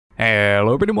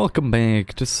Hello everybody, welcome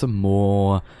back to some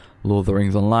more Lord of the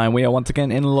Rings Online. We are once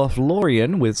again in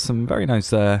Lothlorien with some very nice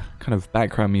kind of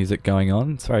background music going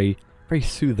on. It's very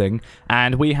soothing.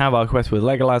 And we have our quest with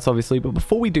Legolas, obviously, but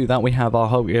before we do that, we have our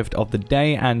whole gift of the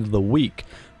day and the week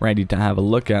ready to have a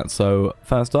look at. So,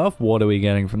 first off, what are we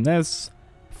getting from this?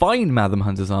 Fine Madam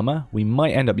Hunter's Armor. We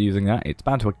might end up using that. It's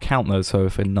bound to account though, so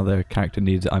if another character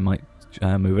needs it, I might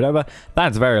move it over.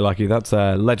 That's very lucky. That's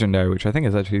legendary, which I think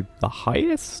is actually the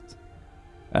highest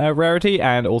rarity.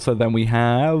 And also then we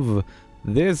have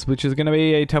this, which is going to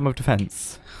be a Tome of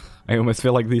Defense. I almost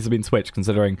feel like these have been switched,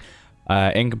 considering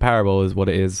incomparable is what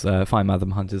it is. Fine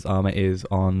Madam Hunter's Armor is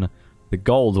on the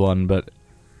gold one, but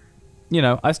you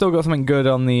know, I still got something good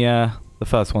on the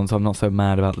first one, so I'm not so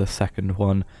mad about the second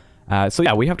one. So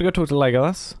yeah, we have to go talk to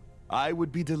Legolas. I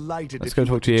would be delighted. Let's go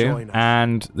talk to you.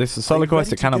 And this is a solo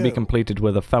quest. It cannot be completed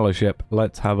with a fellowship.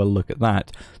 Let's have a look at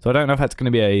that. So I don't know if that's going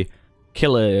to be a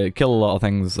kill a lot of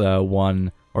things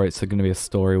one, or it's going to be a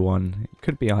story one. It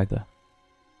could be either.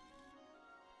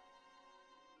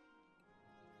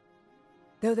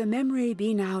 Though the memory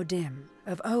be now dim,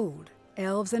 of old,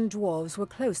 elves and dwarves were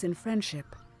close in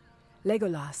friendship.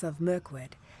 Legolas of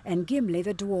Mirkwood and Gimli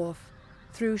the dwarf,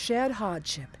 through shared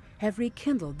hardship, have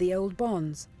rekindled the old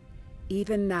bonds.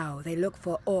 Even now, they look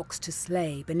for orcs to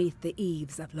slay beneath the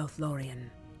eaves of Lothlorien.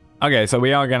 Okay, so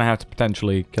we are going to have to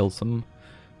potentially kill some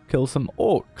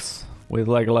orcs with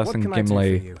Legolas and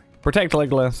Gimli. Protect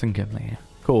Legolas and Gimli.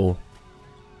 Cool.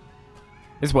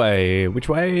 This way. Which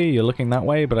way? You're looking that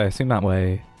way, but I assume that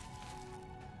way.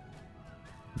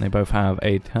 They both have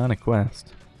a ton of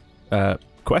quest.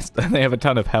 They have a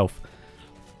ton of health.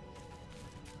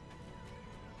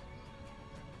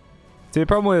 See, the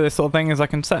problem with this sort of thing is I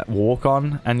can set walk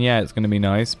on, and yeah, it's going to be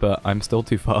nice, but I'm still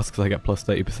too fast because I get plus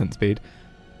 30% speed.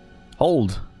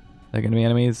 Hold. They're going to be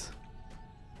enemies.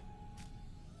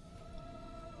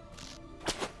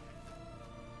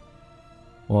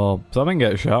 Well, something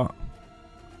gets shot.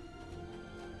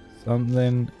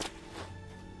 Something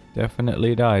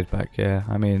definitely died back here.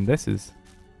 I mean, this is...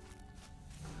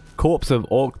 Corpse of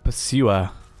Orc Pursuer.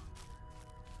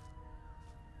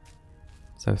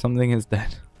 So something is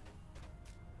dead.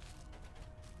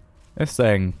 This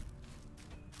thing.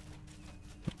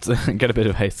 Let's get a bit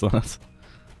of haste on us.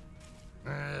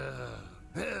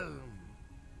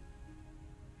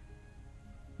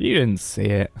 You didn't see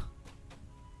it.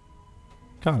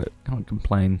 Can't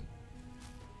complain.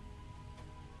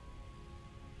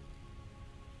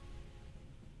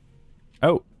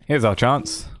 Oh, here's our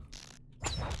chance.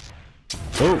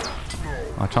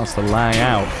 Oh, our chance to lay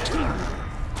out.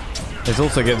 This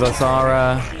also gives us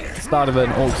our start of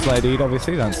an orc slayer deed,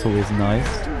 obviously, that's always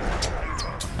nice.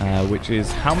 Which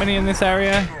is how many in this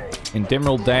area? In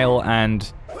Dimrill Dale and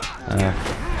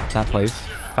that place,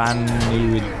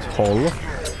 Fanuidhol.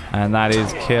 And that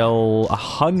is kill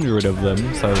 100 of them,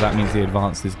 so that means the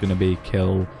advance is going to be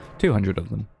kill 200 of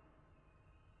them.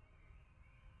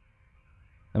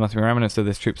 There must be remnants of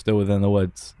this troop still within the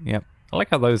woods. Yep. I like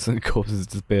how those corpses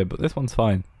disappear, but this one's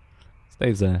fine.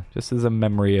 Stays there, just as a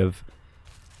memory of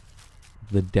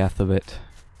the death of it.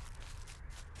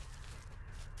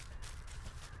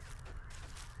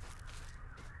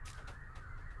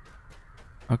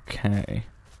 Okay.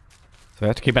 So we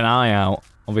have to keep an eye out.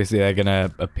 Obviously they're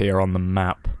gonna appear on the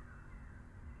map.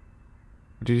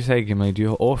 What did you say, Gimli? Do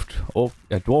you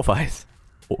dwarf eyes?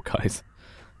 Orc eyes.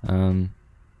 Oh,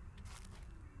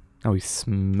 he's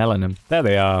smelling them. There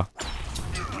they are.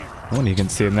 Oh, you can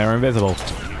see them, they're invisible.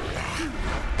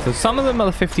 So some of them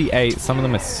are 58, some of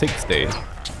them are 60.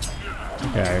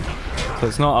 Okay. So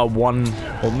it's not a one,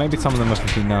 or maybe some of them are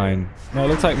 59. No, it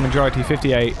looks like majority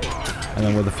 58, and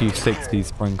then with a few 60s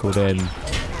sprinkled in.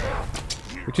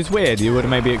 Which is weird, you would have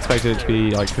maybe expected it to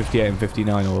be like 58 and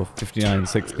 59, or 59 and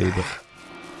 60, but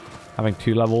having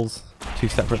two levels, two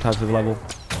separate types of level.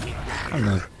 I don't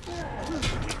know.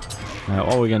 Now,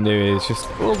 all we're going to do is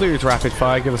we'll do is rapid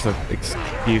fire, give us an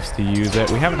excuse to use it.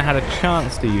 We haven't had a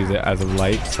chance to use it as of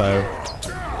late, so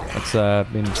it's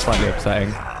been slightly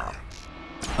upsetting.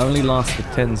 Only lasted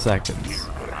 10 seconds,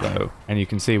 though. And you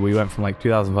can see we went from like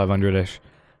 2,500-ish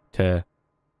to,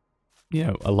 you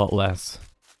know, a lot less.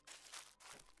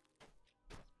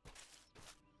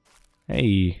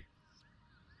 Hey.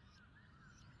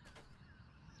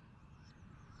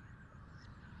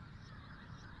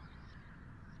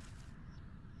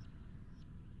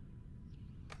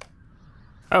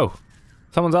 Oh,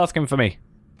 someone's asking for me.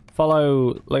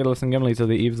 Follow Legolas and Gimli to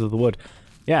the eaves of the wood.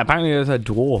 Yeah, apparently there's a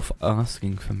dwarf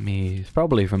asking for me. It's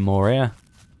probably from Moria,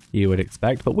 you would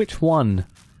expect, but which one?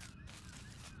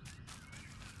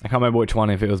 I can't remember which one,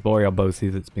 if it was Moria or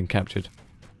Bosi that's been captured.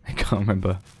 I can't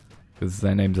remember. because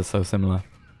their names are so similar.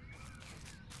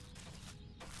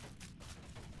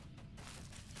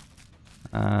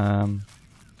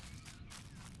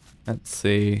 Let's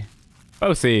see.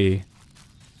 Bosie!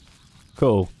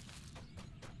 Cool.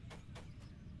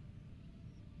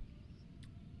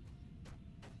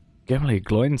 Gimli,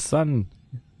 glowing sun.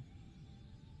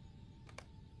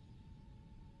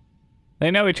 They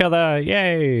know each other!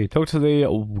 Yay! Talk to the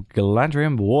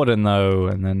Galadrian warden though,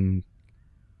 and then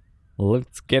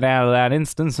let's get out of that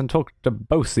instance and talk to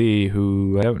Bosie,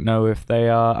 who I don't know if they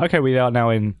are. Okay, we are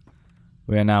now in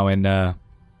Caras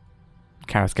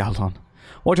Galadon.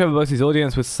 Watch over Bosie's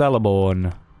audience with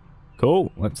Celeborn.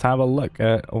 Cool. Let's have a look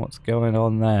at what's going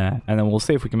on there, and then we'll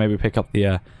see if we can maybe pick up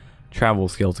the travel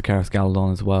skill to Caras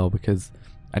Galadon as well, because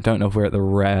I don't know if we're at the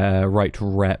right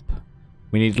rep.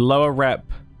 We need lower rep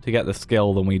to get the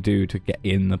skill than we do to get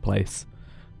in the place,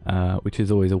 which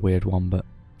is always a weird one, but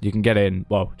you can get in,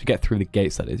 well, to get through the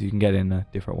gates that is, you can get in a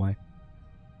different way.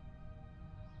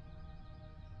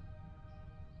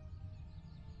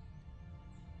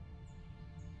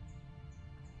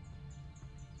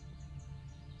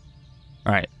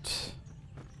 Right.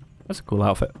 That's a cool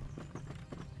outfit.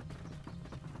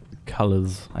 The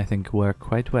colours, I think, work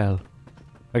quite well.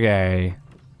 Okay.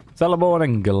 Celeborn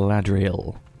and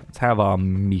Galadriel. Let's have our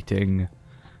meeting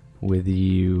with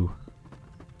you.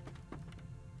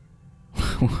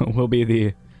 We'll be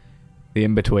the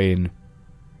in-between.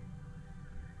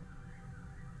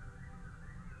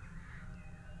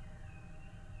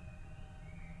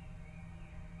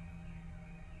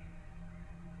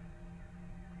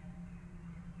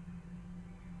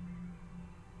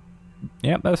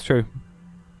 Yep, that's true.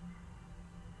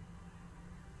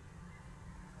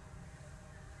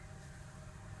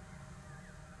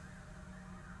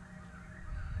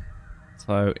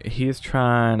 So he's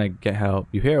trying to get help.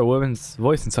 You hear a woman's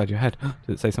voice inside your head.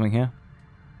 Did it say something here?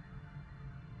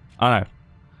 Oh no.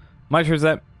 My truth is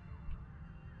that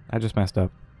I just messed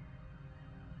up.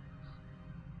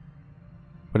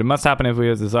 But it must happen if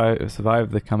we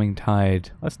survive the coming tide.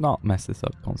 Let's not mess this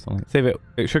up constantly. See if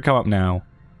it should come up now.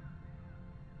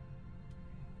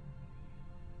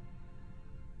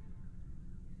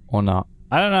 Or not.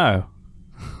 I don't know.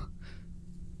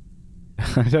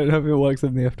 I don't know if it works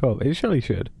in the F12. It surely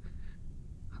should.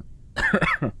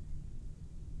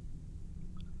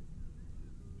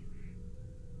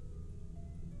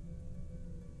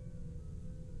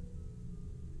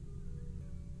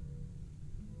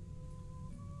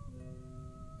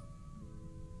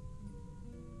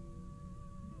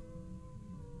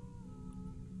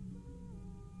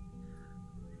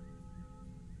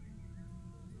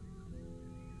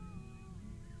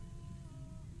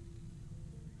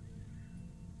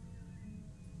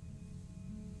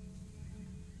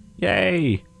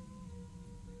 Yay!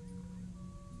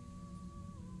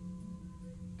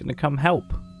 Gonna come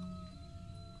help.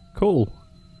 Cool.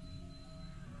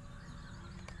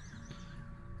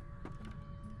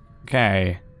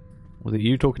 Okay. Was it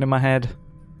you talking in my head?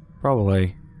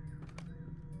 Probably.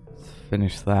 Let's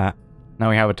finish that. Now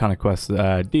we have a ton of quests,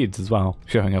 deeds as well,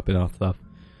 showing up in our stuff.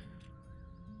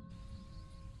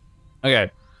 Okay.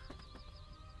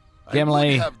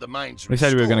 Gimli. We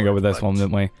said we were gonna go with this one,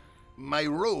 didn't we? My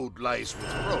road lies with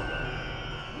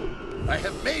Frodo. I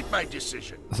have made my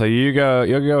decision. So you go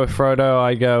with Frodo,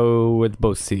 I go with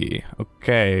Bosie.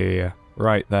 Okay,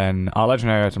 right then. Our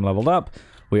legendary item leveled up.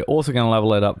 We're also going to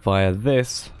level it up via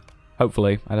this.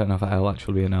 Hopefully. I don't know if that'll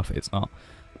actually be enough. It's not.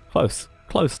 Close.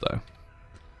 Close though.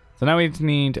 So now we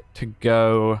need to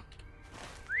go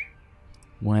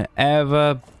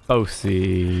wherever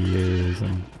Bosie is.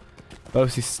 And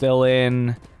Bosie's still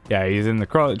in. Yeah, he's in the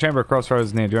Chamber of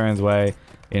Crossroads near Durian's Way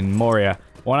in Moria.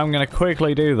 What I'm going to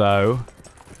quickly do, though,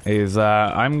 is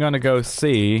I'm going to go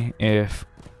see if,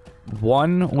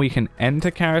 one, we can enter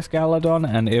Caras Galadon,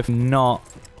 and if not,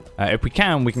 if we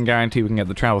can guarantee we can get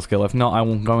the travel skill. If not,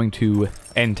 I'm going to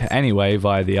enter anyway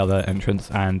via the other entrance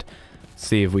and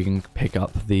see if we can pick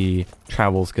up the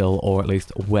travel skill, or at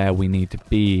least where we need to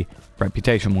be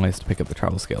reputation-wise to pick up the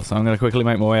travel skill. So I'm going to quickly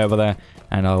make my way over there,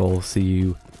 and I will see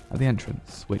you at the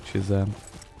entrance, which is,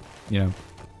 you know,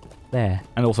 there.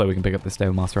 And also we can pick up the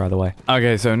stable master either way.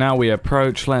 Okay, so now we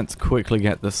approach. Let's quickly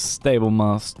get the stable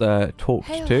master talked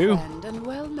to.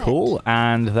 Cool.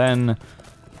 And then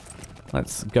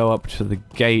let's go up to the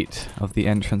gate of the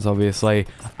entrance, obviously.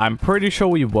 I'm pretty sure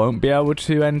we won't be able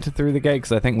to enter through the gate,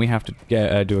 because I think we have to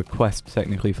get do a quest,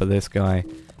 technically, for this guy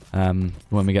when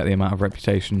we get the amount of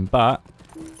reputation. But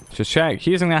just check,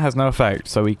 using that has no effect,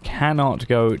 so we cannot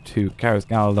go to Caras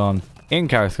Galadon in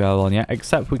Caras Galadon yet,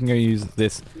 except we can go use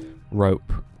this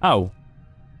rope. Oh.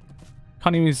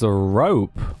 Can't even use the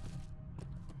rope.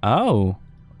 Oh.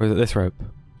 Or is it this rope?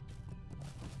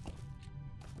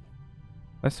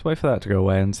 Let's wait for that to go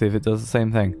away and see if it does the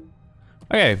same thing.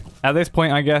 Okay, at this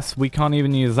point I guess we can't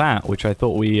even use that, which I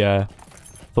thought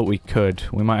we could.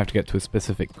 We might have to get to a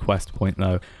specific quest point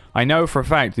though. I know for a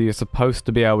fact that you're supposed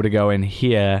to be able to go in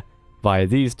here via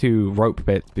these two rope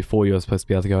bits before you're supposed to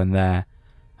be able to go in there.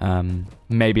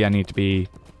 Maybe I need to be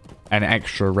an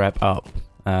extra rep up,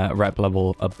 rep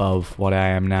level above what I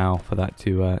am now for that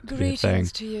to be a thing.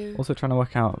 To you. Also trying to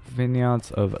work out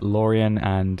Vineyards of Lothlorien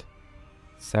and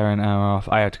Seren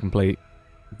Aroth. I have to complete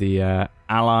the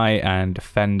Ally and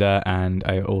Defender, and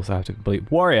I also have to complete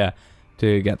Warrior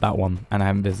to get that one, and I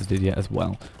haven't visited yet as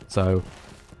well. So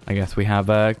I guess we have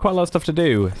quite a lot of stuff to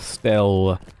do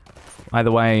still.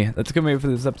 Either way, that's going to be it for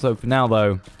this episode for now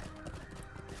though.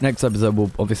 Next episode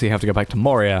we'll obviously have to go back to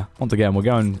Moria. Once again, we're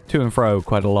going to and fro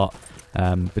quite a lot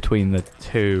between the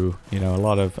two. You know, a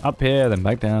lot of up here, then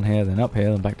back down here, then up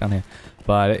here, then back down here.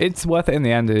 But it's worth it in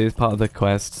the end. It is part of the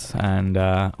quests, and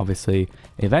obviously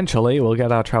eventually we'll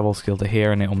get our travel skill to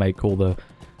here, and it'll make all the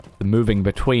moving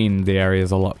between the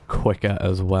areas a lot quicker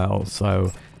as well.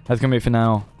 So that's going to be it for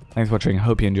now. Thanks for watching,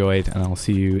 hope you enjoyed, and I'll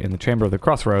see you in the Chamber of the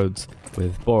Crossroads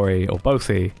with Bori or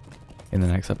Bosi in the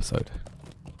next episode.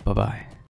 Bye-bye.